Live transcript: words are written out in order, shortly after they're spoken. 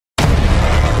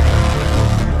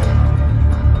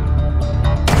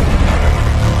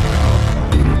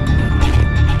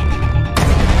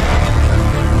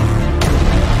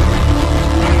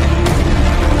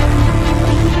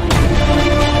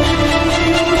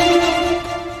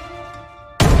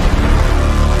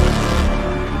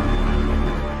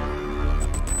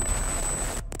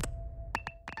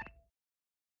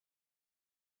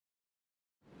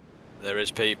there is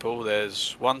people.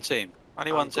 There's one team.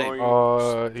 Only one team.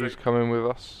 He's coming with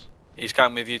us. He's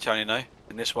coming with you, Tony, no?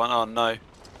 In this one? Oh, no.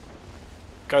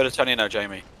 Go to Tony now,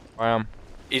 Jamie. I am.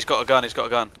 He's got a gun, he's got a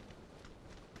gun.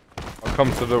 I'll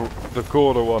come to the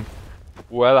corner one.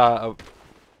 Well out of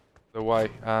the way,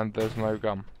 and there's no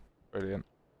gun. Brilliant.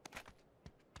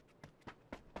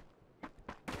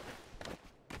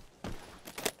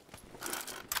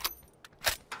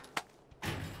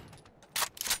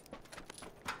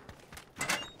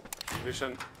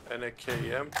 Listen,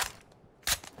 NKM.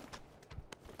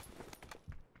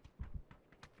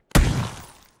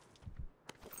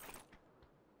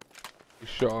 He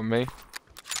shot at me,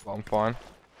 but I'm fine.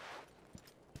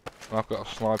 And I've got a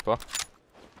sniper.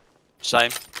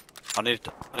 Same. I need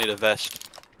a vest.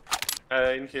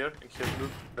 In here, blue,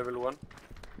 level 1.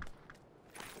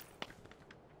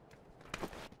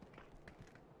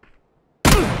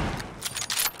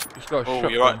 He's got a Oh,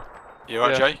 shotgun. you're right. You're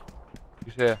right, Yeah. Jay?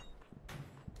 He's here.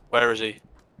 Where is he?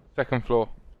 Second floor,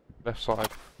 left side.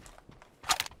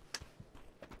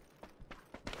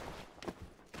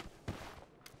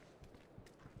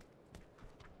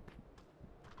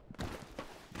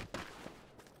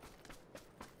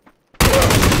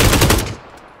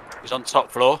 He's on top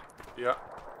floor. Yeah.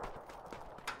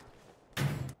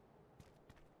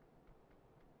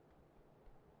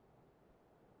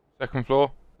 Second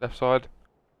floor, left side.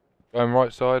 Going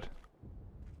right side.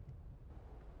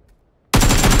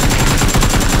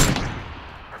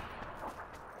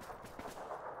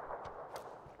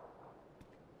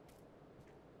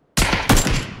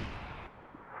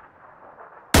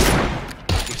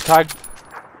 He's tagged.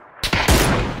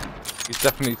 He's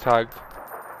definitely tagged.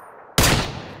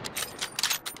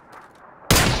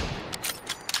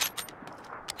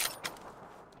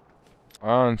 I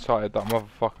unsighted that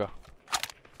motherfucker.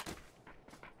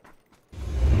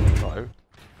 No.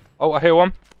 Oh, I hear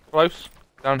one. Close.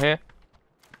 Down here.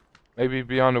 Maybe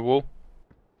behind the wall.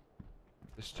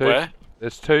 There's two. Where?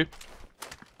 There's two.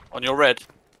 On your red.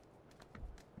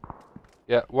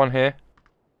 Yeah, one here.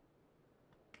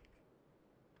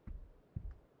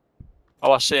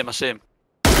 Oh, I see him, I see him.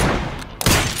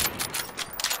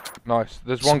 Nice.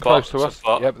 There's one close to us.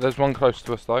 Spot. Yep, there's one close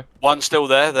to us though. One still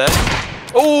there.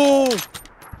 Oh!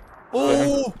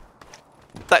 Oh!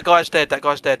 That guy's dead, that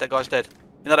guy's dead, that guy's dead.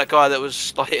 You know that guy that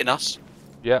was like hitting us?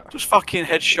 Yeah. Just fucking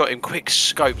headshot him, quick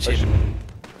scoped him.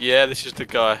 Yeah, this is the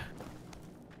guy.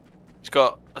 He's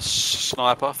got a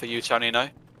sniper for you, Tony, no?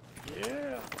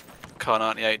 Yeah. Car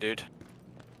 98, dude.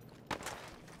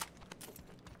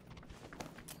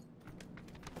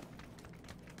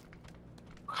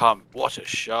 What a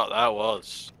shot that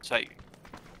was. Take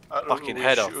fucking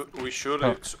head off. We shoot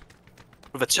it.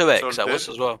 With a 2x It's that all was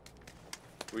dead. as well.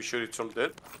 We shoot it all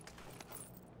dead.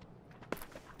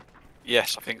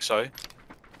 Yes, I think so.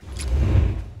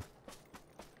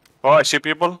 Oh, I see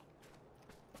people.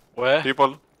 Where?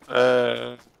 People.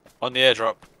 On the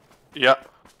airdrop. Yeah.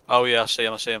 Oh yeah, I see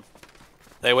him, I see him.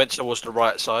 They went towards the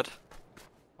right side.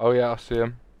 Oh yeah, I see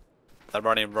him. They're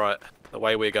running right, the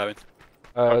way we're going.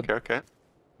 Okay.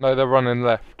 No, they're running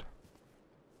left.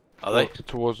 Are they?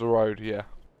 Towards the road, yeah.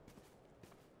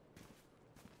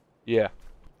 Yeah.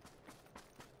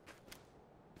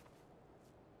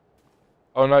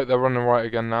 Oh no, they're running right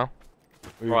again now.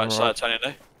 Moving Right side, Tony, no?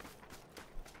 I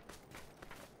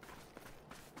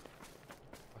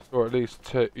saw at least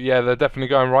two. Yeah, they're definitely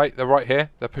going right. They're right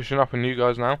here. They're pushing up on you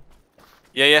guys now.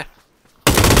 Yeah, yeah.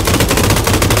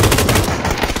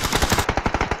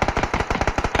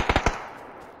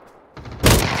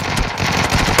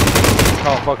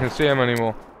 Can't fucking see them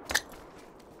anymore.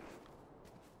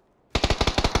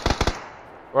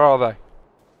 Where are they?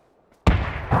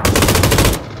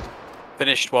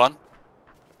 Finished one.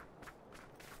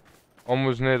 One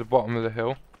was near the bottom of the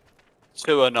hill.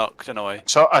 Two are knocked anyway.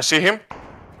 So I see him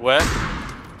Where?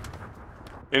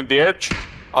 in the edge.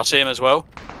 I see him as well.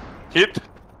 Hit.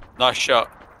 Nice shot.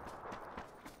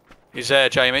 He's there,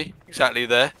 Jamie. Exactly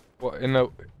there. What in the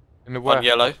warehouse? On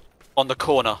yellow. On the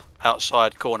corner.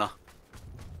 Outside corner.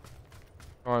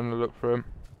 Trying to look for him.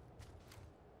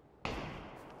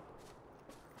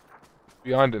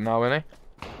 Behind it now, isn't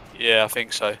he? Yeah, I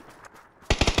think so.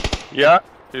 Yeah,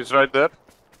 he's right there.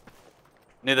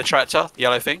 Near the tractor, the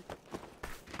yellow thing.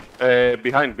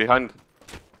 Behind.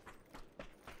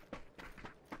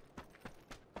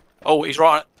 Oh, he's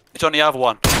right. It's on the other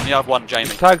one. On the other one, Jamie.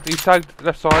 He's tagged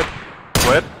left side.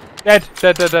 Where? Dead.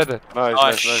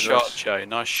 Nice shot, Joe.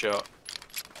 Nice shot.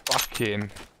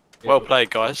 Fucking. Well played,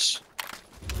 guys.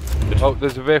 Oh,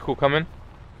 there's a vehicle coming.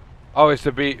 Oh, it's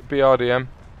a BRDM.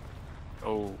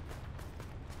 Oh.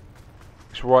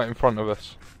 It's right in front of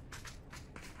us.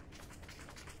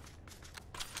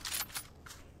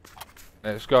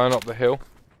 It's going up the hill.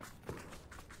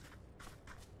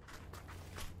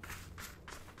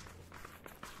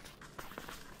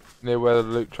 Near where the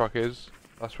loot truck is.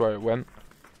 That's where it went.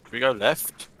 Should we go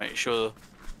left? Make sure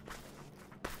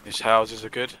these houses are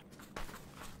good.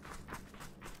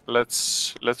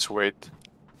 Let's wait.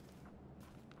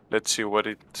 Let's see what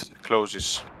it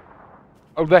closes.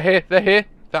 Oh, they're here. They're here.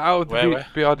 They're out of the Where?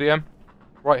 BRDM.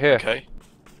 Right here. Okay.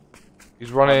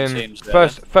 He's running Team's there,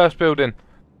 first building.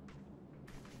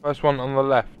 First one on the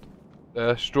left.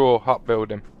 The straw hut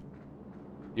building.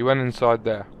 He went inside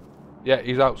there. Yeah,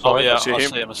 he's outside. Oh yeah, I see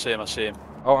him. I see him.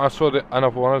 Oh, I saw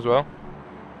another one as well.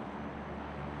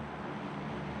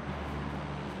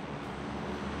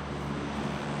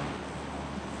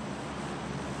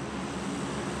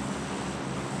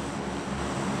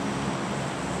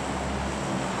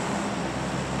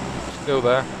 Still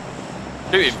there.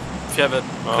 Shoot him if you have a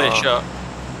clear shot.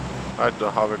 I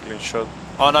don't have a clean shot.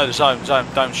 Oh no, the zone,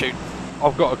 don't shoot.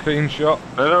 I've got a clean shot.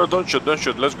 No, don't shoot. Let's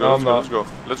go, No, let's go.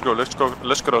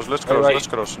 Let's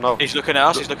cross. Now. He's looking at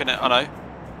us, he's looking at, I know.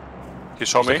 He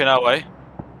saw He's me. looking our way.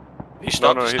 He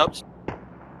stopped, No, he stopped.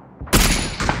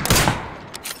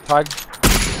 Tag.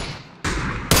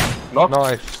 Knock.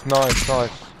 Nice.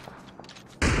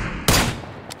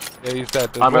 Yeah, he's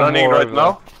dead. There's I'm one running more right over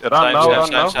now. Run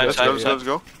now. Same. Let's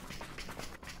go. there.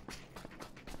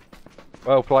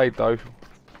 Well played though.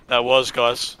 That was,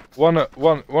 guys. One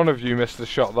of you missed the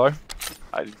shot though.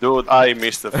 I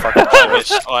missed the fucking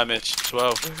I missed as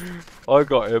well. I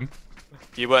got him.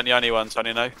 You weren't the only one,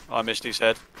 Tony, no. I missed his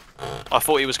head. I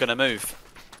thought he was going to move.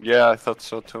 Yeah, I thought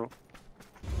so too.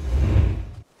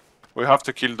 We have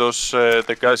to kill those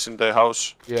the guys in the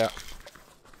house. Yeah.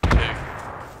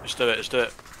 Let's do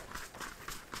it.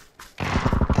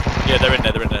 Yeah, they're in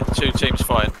there. Two teams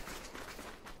fighting.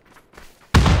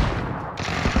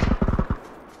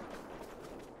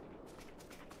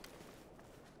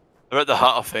 They're at the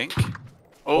hut, I think.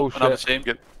 Oh, another shit.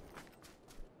 team.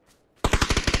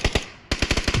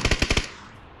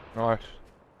 Nice.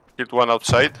 Killed one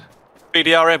outside.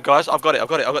 BDRM, guys. I've got it. I've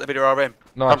got the BDRM.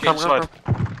 Nice. Get inside.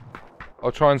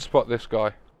 I'll try and spot this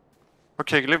guy.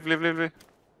 Okay, leave. Should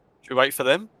we wait for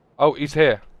them? Oh, he's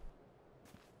here.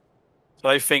 So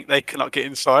they think they cannot get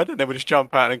inside, and then we just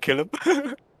jump out and kill them.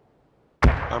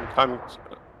 I'm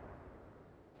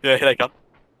Yeah, here they come.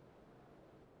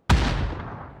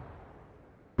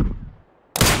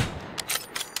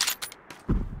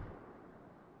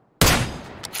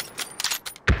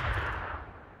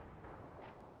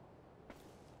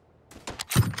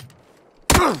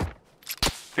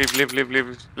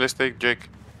 leave. Let's take Jake.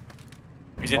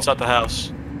 He's inside the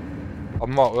house.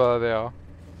 I'm not where they are.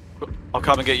 I'll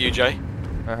come and get you, Jay.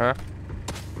 Uh-huh.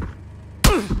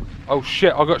 Oh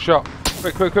shit, I got shot.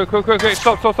 Quick.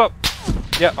 Stop.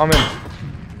 Yeah, I'm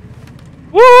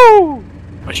in. Woo!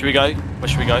 Where should we go?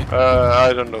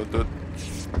 I don't know, dude.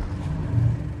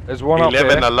 There's one up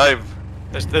 11 here. alive.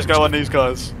 Let's go on these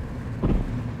guys.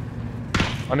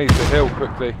 I need to heal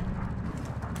quickly.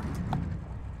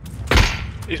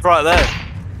 He's right there.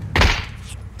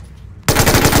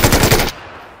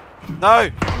 No!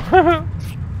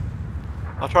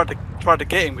 I tried to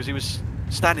get him because he was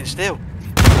standing still.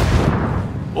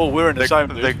 Oh, we're in the zone,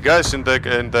 dude. The guys in the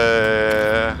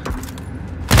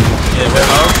Yeah, we're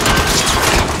out.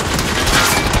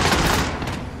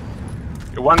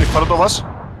 one in front of us.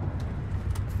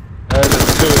 There's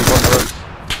two on the roof.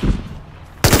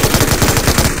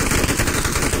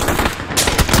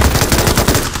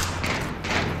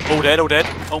 All dead.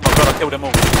 Oh my god, I killed them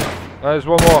all. There's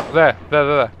one more. There.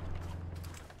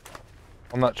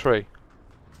 On that tree.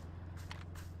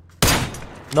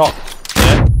 Knocked.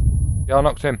 Yeah? Yeah, I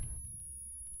knocked him.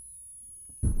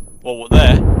 Well, what,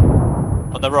 there?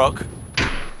 On the rock?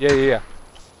 Yeah.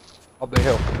 Up the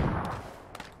hill.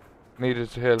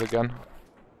 Needed to heal again.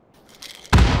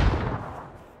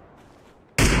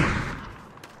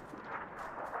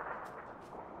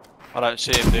 I don't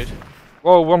see him, dude.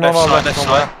 Whoa, one on our left left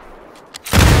somewhere. side.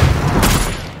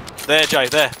 There, Jay,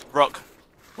 there. Rock.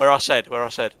 Where I said. What,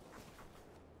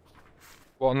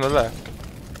 on the left?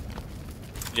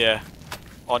 Yeah.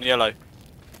 On yellow.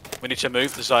 We need to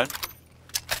move the zone.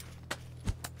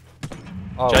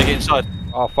 Oh, Jay, get inside.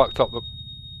 I fucked up the...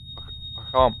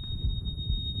 I can't.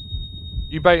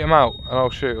 You bait him out and I'll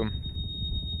shoot him.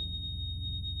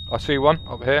 I see one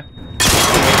up here.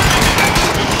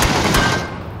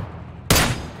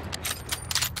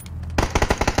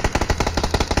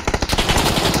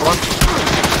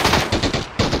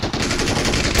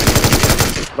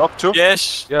 Knock two.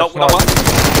 Yes. Yes, Not nice.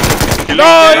 one.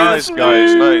 Nice,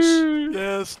 guys, nice.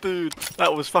 Yes, dude.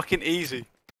 That was fucking easy.